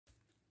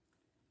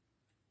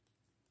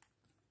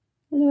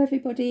Hello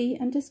everybody,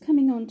 I'm just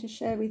coming on to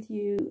share with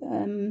you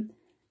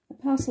a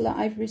parcel that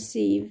I've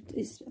received.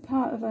 It's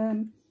part of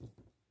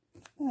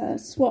a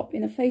swap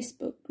in a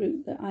Facebook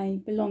group that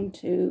I belong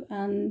to,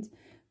 and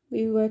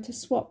we were to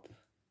swap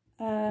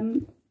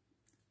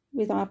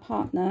with our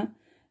partner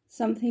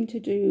something to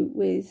do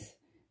with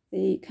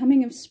the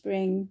coming of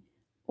spring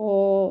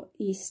or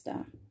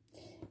Easter.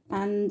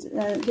 And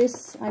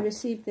I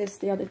received this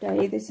the other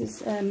day. This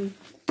is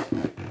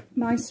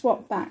my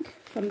swap back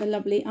from the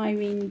lovely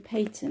Irene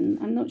Paton.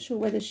 I'm not sure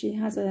whether she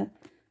has a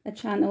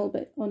channel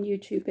but on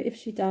YouTube, but if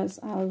she does,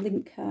 I'll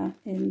link her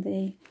in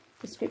the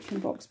description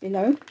box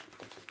below.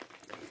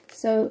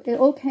 So it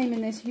all came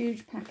in this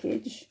huge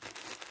package,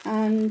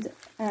 and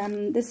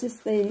this is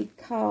the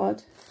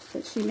card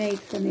that she made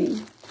for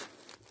me,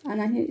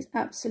 and I think it's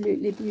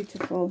absolutely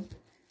beautiful.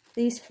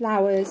 These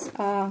flowers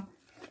are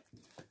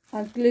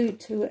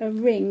glued to a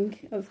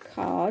ring of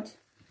card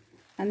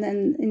and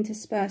then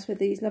interspersed with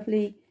these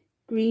lovely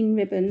green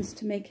ribbons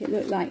to make it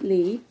look like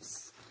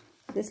leaves.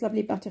 This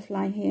lovely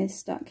butterfly here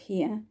stuck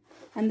here,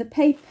 and the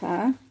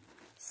paper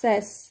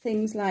says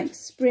things like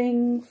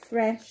spring,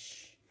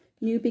 fresh,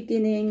 new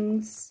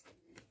beginnings,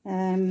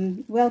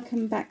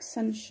 welcome back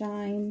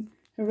sunshine,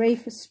 hooray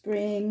for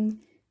spring,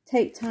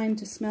 take time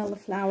to smell the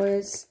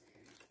flowers.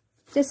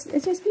 It's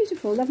just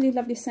beautiful,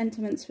 lovely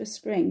sentiments for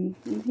spring.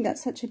 I think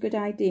that's such a good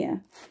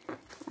idea.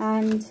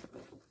 And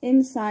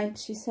inside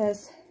she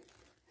says,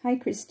 "Hi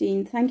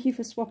Christine, thank you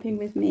for swapping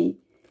with me.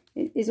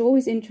 It is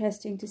always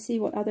interesting to see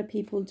what other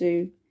people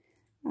do."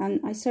 And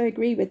I so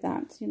agree with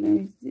that. You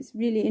know, it's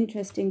really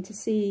interesting to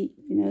see,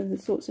 you know, the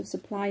sorts of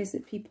supplies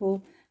that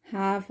people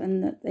have,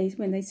 and that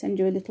when they send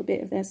you a little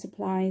bit of their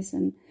supplies,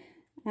 and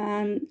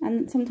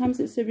sometimes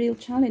it's a real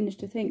challenge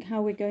to think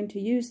how we're going to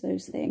use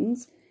those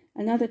things,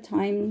 and other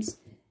times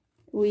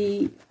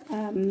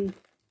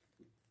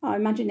our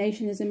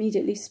imagination is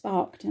immediately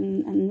sparked,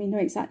 and we know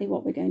exactly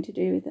what we're going to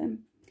do with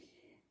them.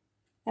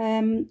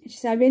 She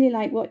said, "I really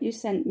like what you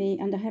sent me,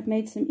 and I have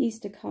made some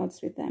Easter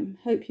cards with them.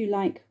 Hope you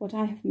like what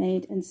I have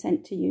made and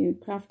sent to you.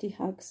 Crafty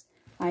hugs,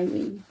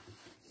 Irene."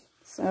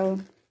 So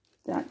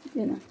that,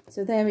 you know,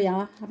 so there we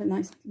are. Have a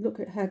nice look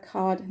at her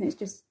card, and it's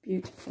just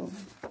beautiful.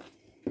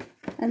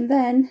 And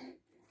then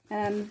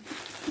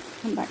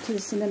come back to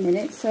this in a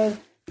minute. So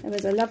there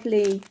was a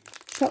lovely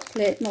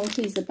chocolate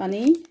Malteser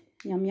bunny,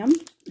 yum yum.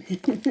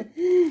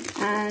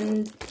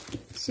 And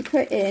she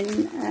put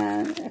in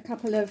a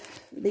couple of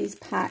these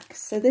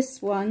packs. So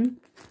this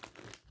one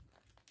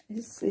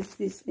is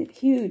these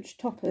huge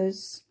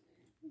toppers.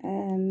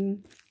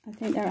 I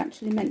think they're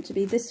actually meant to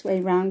be this way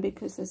round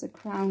because there's a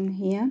crown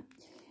here.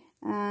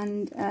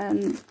 And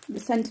the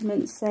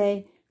sentiments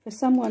say, "For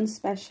someone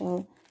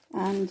special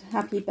and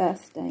happy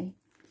birthday."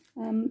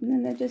 And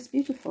then they're just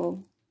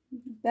beautiful.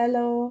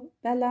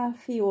 Bella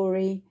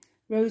Fiori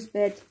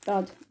Rosebud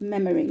Bud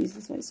Memories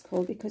is what it's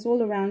called, because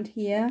all around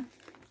here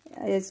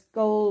is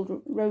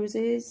gold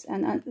roses,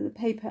 and the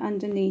paper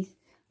underneath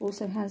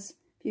also has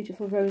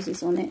beautiful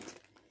roses on it.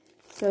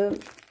 So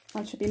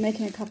I should be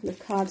making a couple of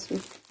cards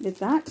with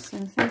that, so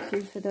thank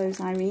you for those,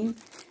 Irene.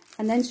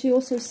 And then she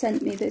also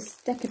sent me this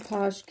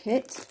decoupage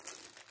kit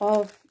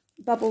of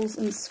Bubbles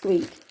and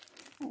Squeak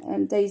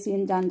and Daisy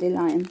and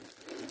Dandelion.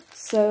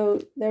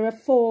 So there are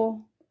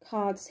 4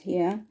 cards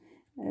here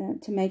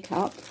to make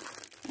up.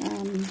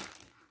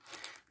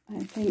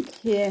 I think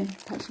here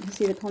perhaps you can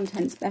see the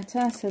contents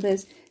better. So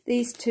there's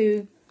these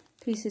 2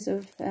 pieces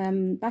of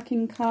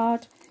backing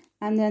card,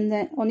 and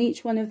then on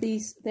each one of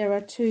these there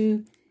are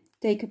 2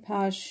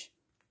 decoupage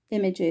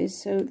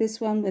images. So this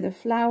one with a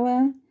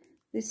flower,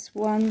 this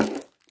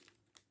one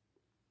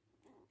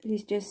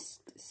is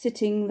just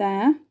sitting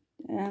there,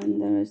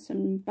 and there are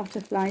some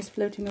butterflies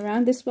floating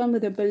around. This one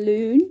with a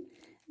balloon,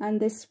 and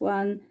this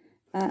one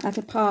at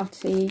a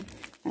party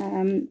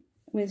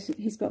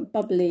he's got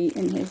bubbly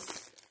in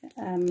his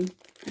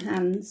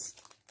hands.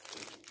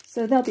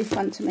 So they'll be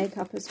fun to make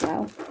up as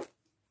well.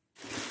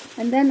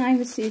 And then I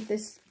received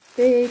this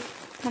big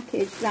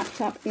package wrapped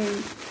up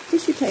in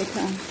tissue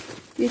paper,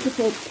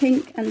 beautiful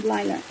pink and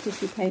lilac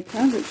tissue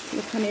paper, which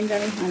will come in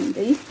very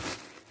handy.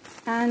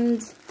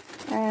 And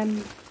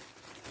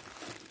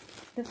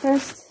the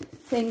first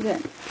thing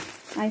that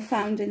I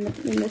found in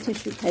the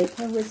tissue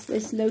paper was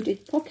this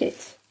loaded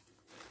pocket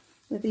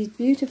with these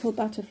beautiful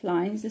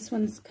butterflies. This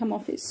one's come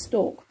off its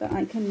stalk, but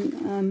I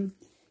can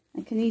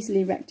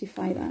easily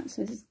rectify that.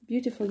 So this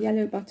beautiful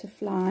yellow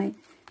butterfly,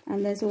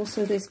 and there's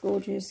also this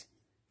gorgeous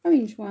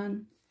orange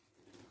one.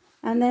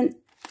 And then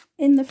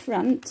in the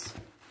front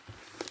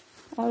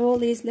are all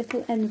these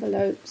little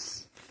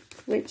envelopes,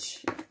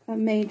 which are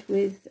made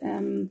with,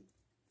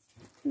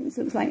 this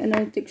looks like an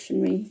old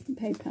dictionary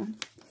paper.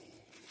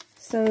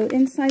 So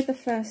inside the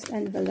first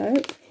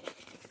envelope,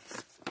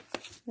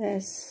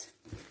 there's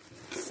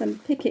some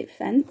picket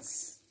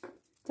fence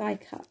die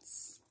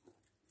cuts,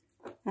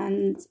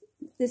 and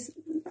this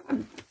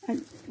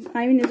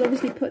Irene has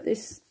obviously put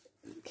this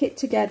kit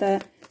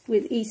together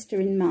with Easter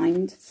in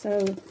mind.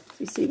 So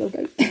you see, we'll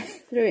go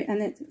through it,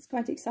 and it's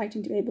quite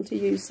exciting to be able to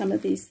use some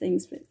of these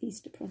things for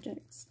Easter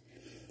projects.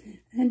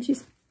 And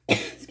she's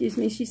excuse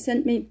me, she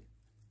sent me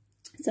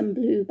some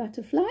blue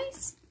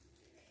butterflies.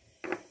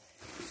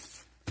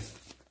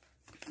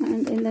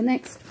 And in the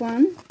next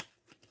one,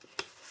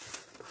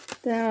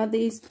 there are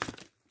these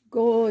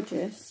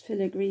gorgeous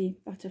filigree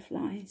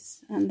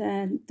butterflies, and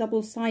they're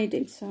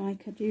double-sided, so I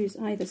could use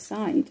either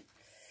side.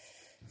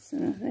 So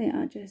they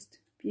are just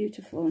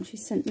beautiful, and she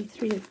sent me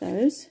 3 of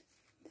those.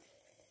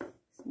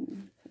 So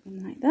put them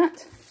like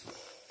that.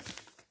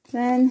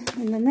 Then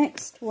in the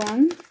next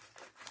one,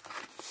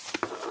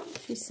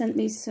 she sent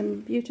me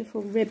some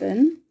beautiful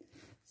ribbon.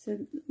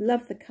 So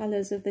love the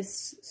colours of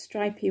this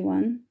stripy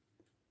one.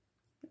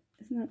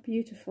 Isn't that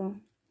beautiful?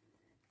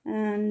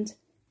 And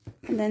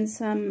then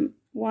some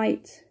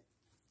white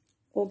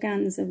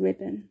organza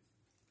ribbon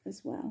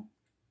as well,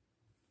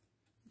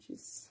 which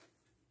is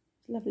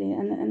lovely,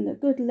 and a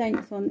good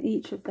length on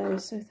each of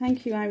those. So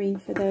thank you, Irene,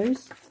 for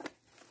those.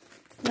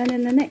 Then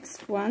in the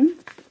next one,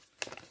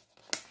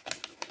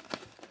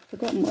 I've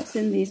forgotten what's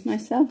in these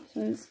myself,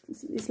 so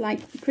it's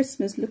like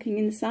Christmas looking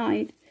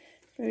inside.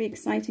 Very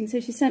exciting. So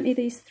she sent me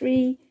these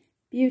 3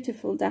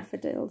 beautiful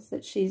daffodils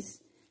that she's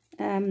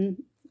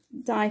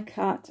die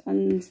cut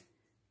and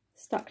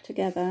stuck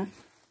together.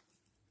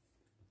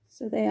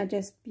 So they are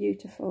just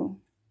beautiful.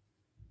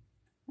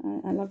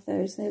 I love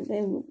those.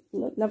 They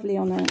look lovely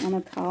on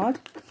a card.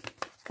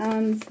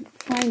 And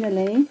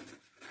finally,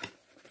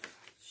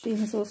 she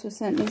has also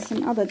sent me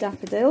some other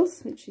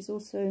daffodils, which she's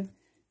also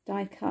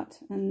die cut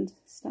and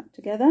stuck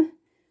together.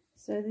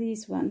 So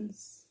these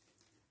ones,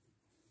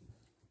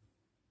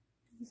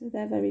 so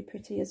they're very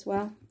pretty as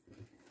well.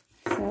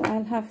 So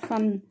I'll have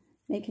fun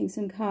making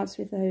some cards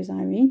with those,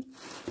 Irene.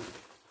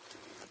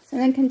 So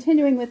then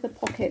continuing with the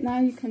pocket, now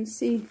you can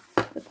see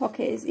the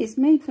pocket is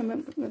made from a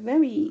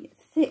very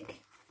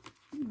thick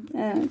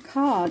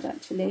card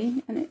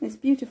actually, and it's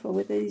beautiful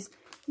with these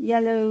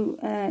yellow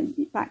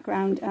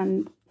background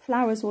and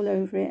flowers all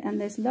over it, and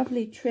there's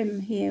lovely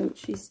trim here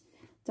which she's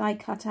die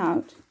cut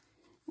out.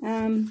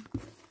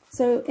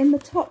 So in the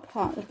top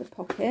part of the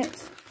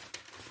pocket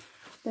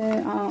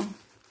there are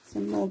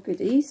some more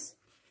goodies.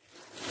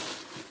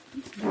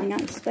 I'm running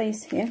out of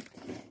space here.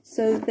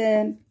 So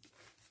there's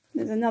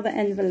another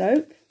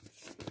envelope,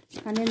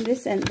 and in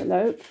this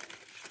envelope,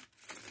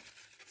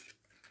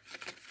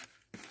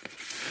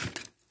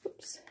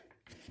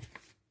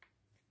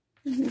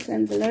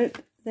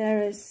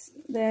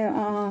 there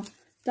are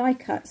die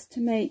cuts to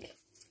make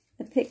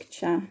a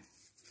picture.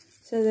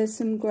 So there's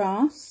some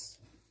grass,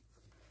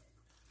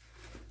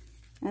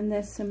 and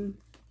there's some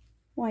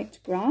white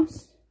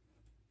grass.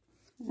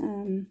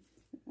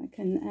 I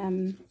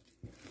can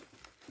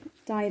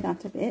dye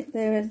that a bit.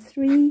 There are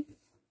 3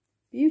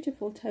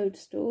 beautiful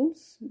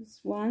toadstools. There's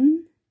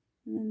one,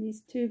 and then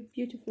these 2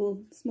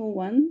 beautiful small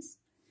ones,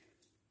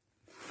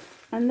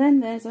 and then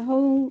there's a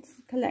whole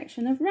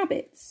collection of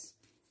rabbits.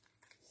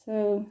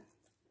 So,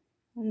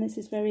 and this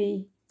is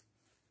very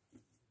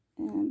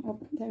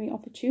very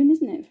opportune,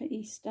 isn't it, for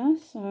Easter?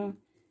 So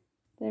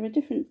there are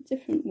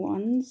different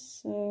ones.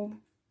 So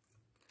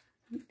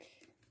I think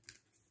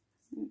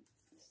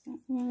there's that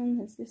one,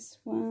 there's this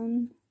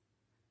one.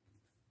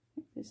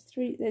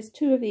 There's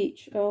 2 of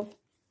each of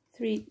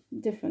 3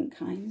 different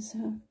kinds.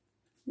 So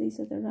these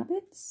are the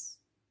rabbits.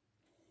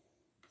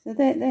 So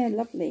they're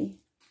lovely.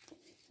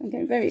 I'm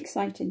getting very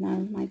excited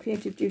now. My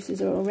creative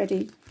juices are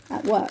already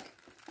at work.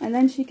 And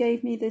then she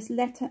gave me this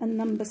letter and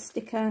number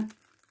sticker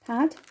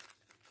pad,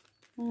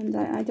 and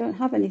I don't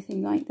have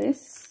anything like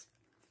this,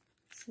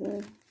 so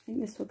I think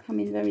this will come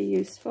in very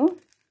useful.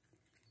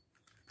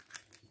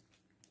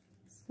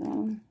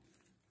 So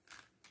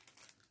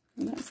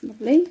that's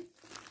lovely.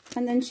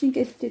 And then she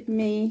gifted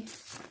me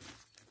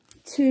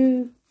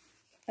 2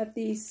 of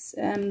these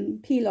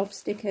peel-off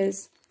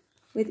stickers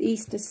with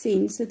Easter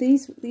scenes. So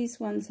these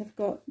ones have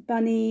got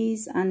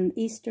bunnies and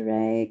Easter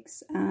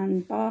eggs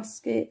and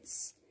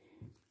baskets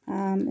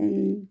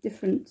and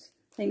different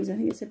things. I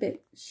think it's a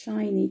bit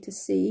shiny to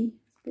see,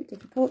 it's a bit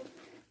difficult,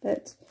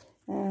 but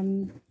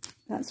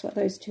that's what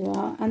those 2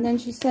 are. And then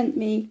she sent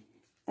me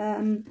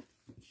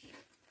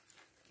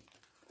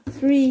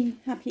 3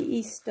 Happy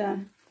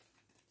Easter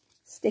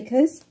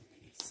stickers.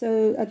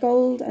 So a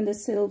gold and a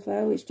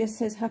silver, which just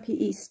says Happy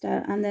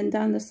Easter, and then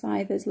down the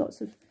side there's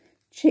lots of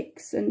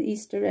chicks and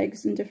Easter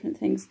eggs and different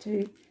things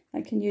too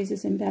I can use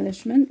as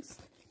embellishments.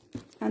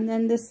 And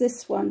then there's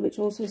this one which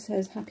also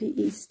says Happy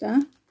Easter,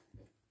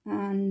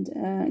 and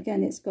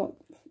again it's got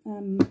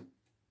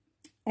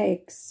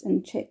eggs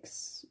and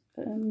chicks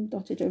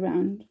dotted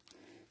around.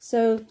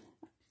 So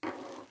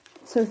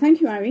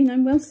thank you, Irene.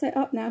 I'm well set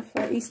up now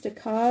for Easter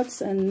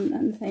cards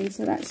and things,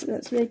 so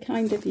that's really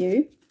kind of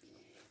you.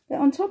 But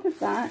on top of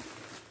that,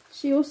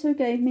 she also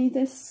gave me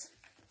this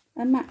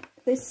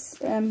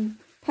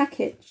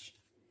package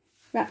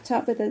wrapped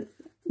up with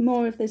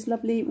more of this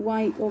lovely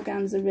white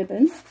organza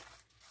ribbon.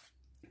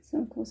 So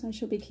of course I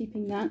shall be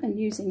keeping that and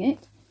using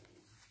it.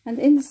 And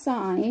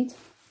inside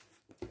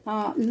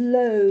are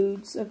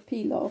loads of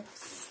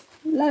peel-offs,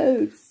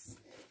 loads.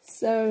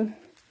 So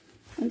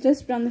I'll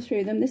just run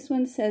through them. This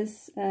one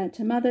says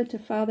to mother, to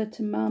father,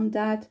 to mum,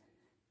 dad,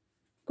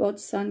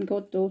 godson,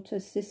 goddaughter,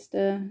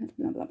 sister,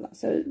 blah, blah, blah.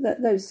 So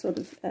those sort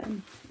of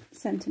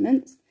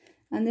sentiments.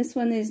 And this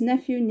one is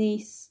nephew,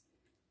 niece,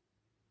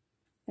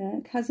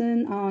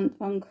 cousin, aunt,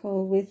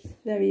 uncle, with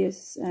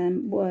various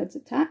words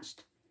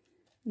attached.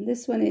 And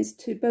this one is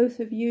to both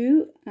of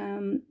you,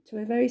 to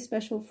a very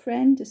special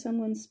friend, to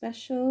someone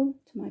special,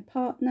 to my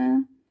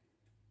partner,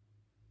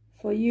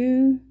 for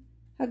you,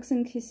 hugs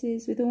and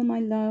kisses with all my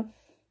love.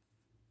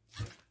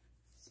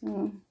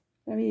 So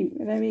very,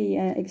 very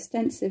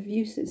extensive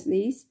uses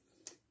these.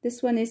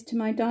 This one is to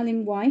my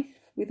darling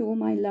wife, with all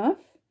my love,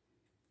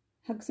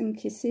 hugs and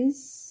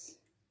kisses.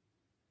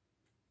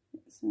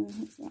 So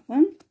that's that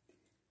one.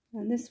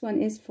 And this one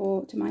is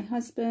to my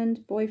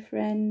husband,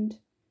 boyfriend,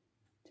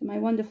 to my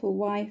wonderful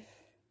wife.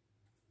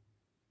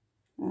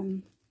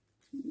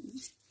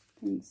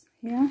 Things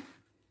here.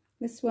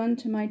 This one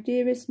to my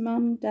dearest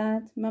mum,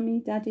 dad, mummy,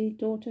 daddy,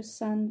 daughter,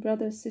 son,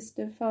 brother,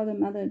 sister, father,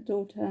 mother,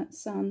 daughter,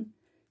 son,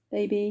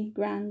 baby,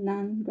 grand,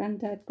 nan,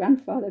 granddad,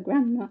 grandfather,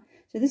 grandma.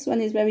 So this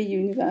one is very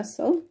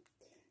universal.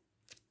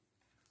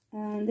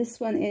 And this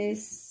one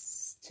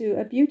is to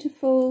a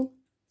beautiful,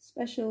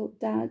 special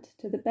dad,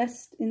 to the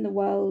best in the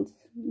world,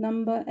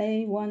 number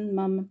A1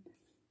 mum,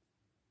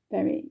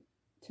 very,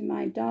 to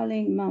my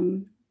darling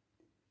mum,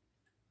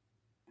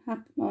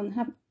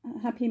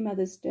 happy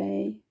Mother's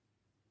Day,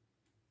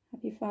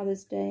 happy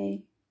Father's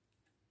Day,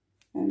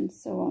 and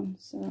so on.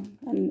 So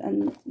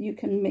and you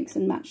can mix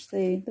and match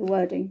the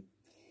wording.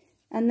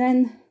 And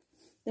then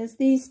there's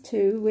these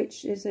two,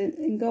 which is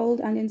in gold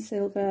and in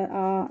silver,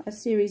 are a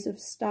series of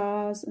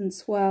stars and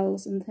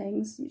swirls and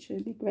things, which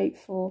would be great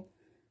for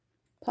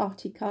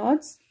party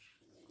cards.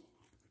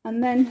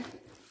 And then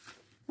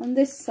on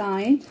this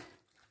side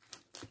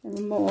there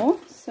are more,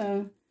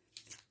 so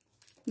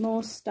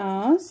more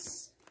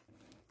stars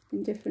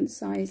in different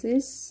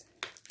sizes.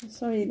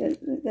 Sorry that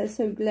they're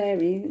so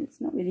glary,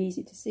 it's not really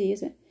easy to see,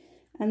 is it?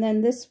 And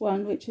then this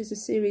one, which is a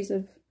series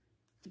of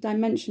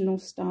dimensional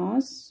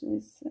stars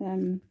with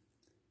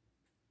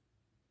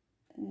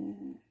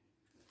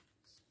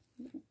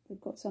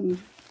they've got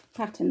some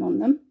pattern on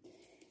them.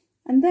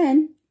 And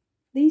then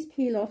these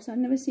peel-offs, I've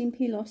never seen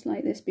peel-offs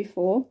like this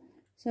before.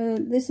 So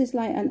this is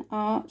like an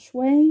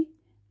archway,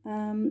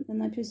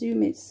 and I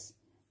presume it's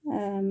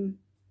you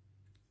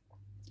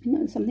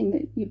know, something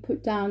that you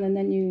put down and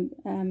then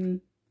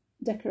you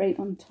decorate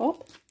on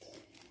top.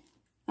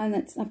 And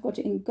I've got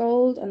it in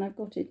gold and I've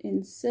got it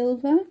in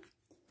silver.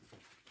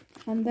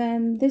 And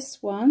then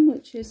this one,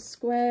 which is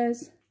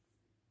squares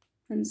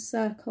and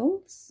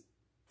circles,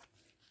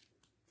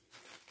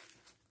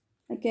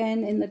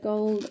 again in the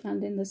gold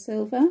and in the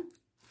silver.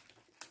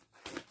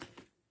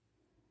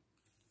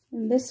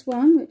 And this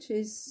one, which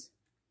is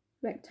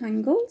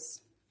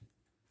rectangles,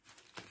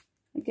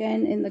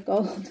 again in the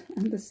gold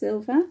and the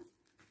silver.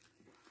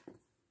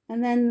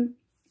 And then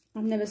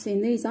I've never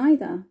seen these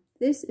either.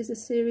 This is a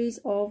series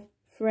of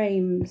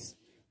frames.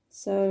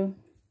 So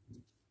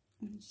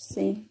let's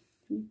see,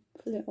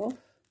 pull it off.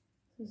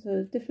 There's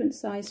a different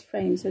size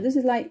frame. So this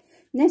is like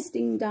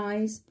nesting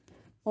dies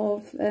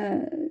of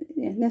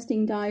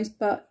nesting dies,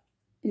 but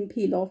in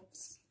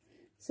peel-offs.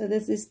 So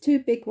there's two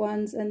big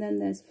ones, and then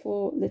there's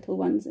 4 little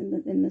ones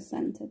in the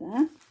center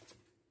there.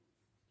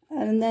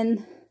 And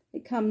then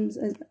it comes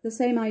as the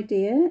same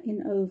idea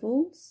in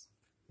ovals.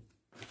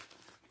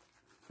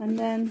 And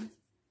then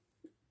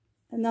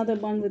another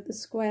one with the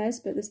squares,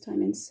 but this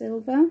time in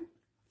silver.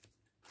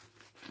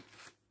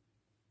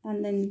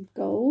 And then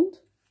gold.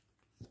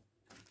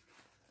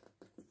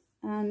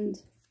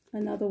 And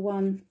another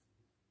one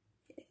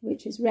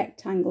which is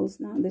rectangles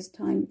now, this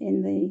time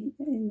in the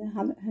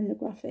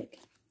holographic.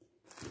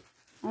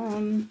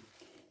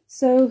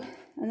 So,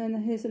 and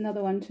then here's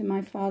another one to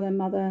my father,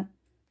 mother,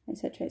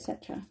 etc.,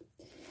 etc.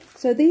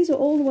 So these are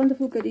all the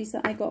wonderful goodies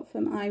that I got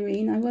from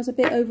Irene. I was a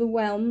bit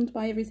overwhelmed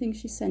by everything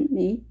she sent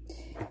me.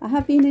 I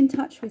have been in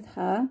touch with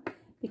her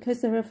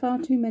because there are far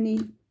too many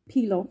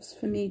peel-offs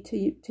for me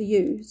to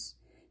use.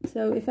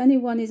 So if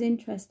anyone is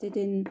interested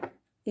in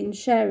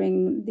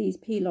sharing these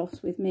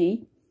peel-offs with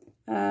me,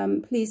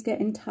 please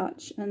get in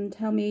touch and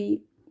tell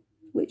me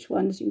which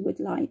ones you would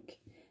like.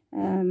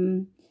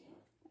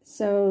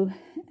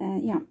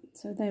 Yeah,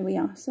 so there we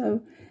are.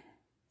 So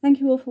thank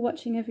you all for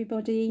watching,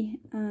 everybody,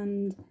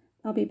 and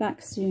I'll be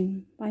back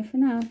soon. Bye for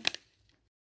now.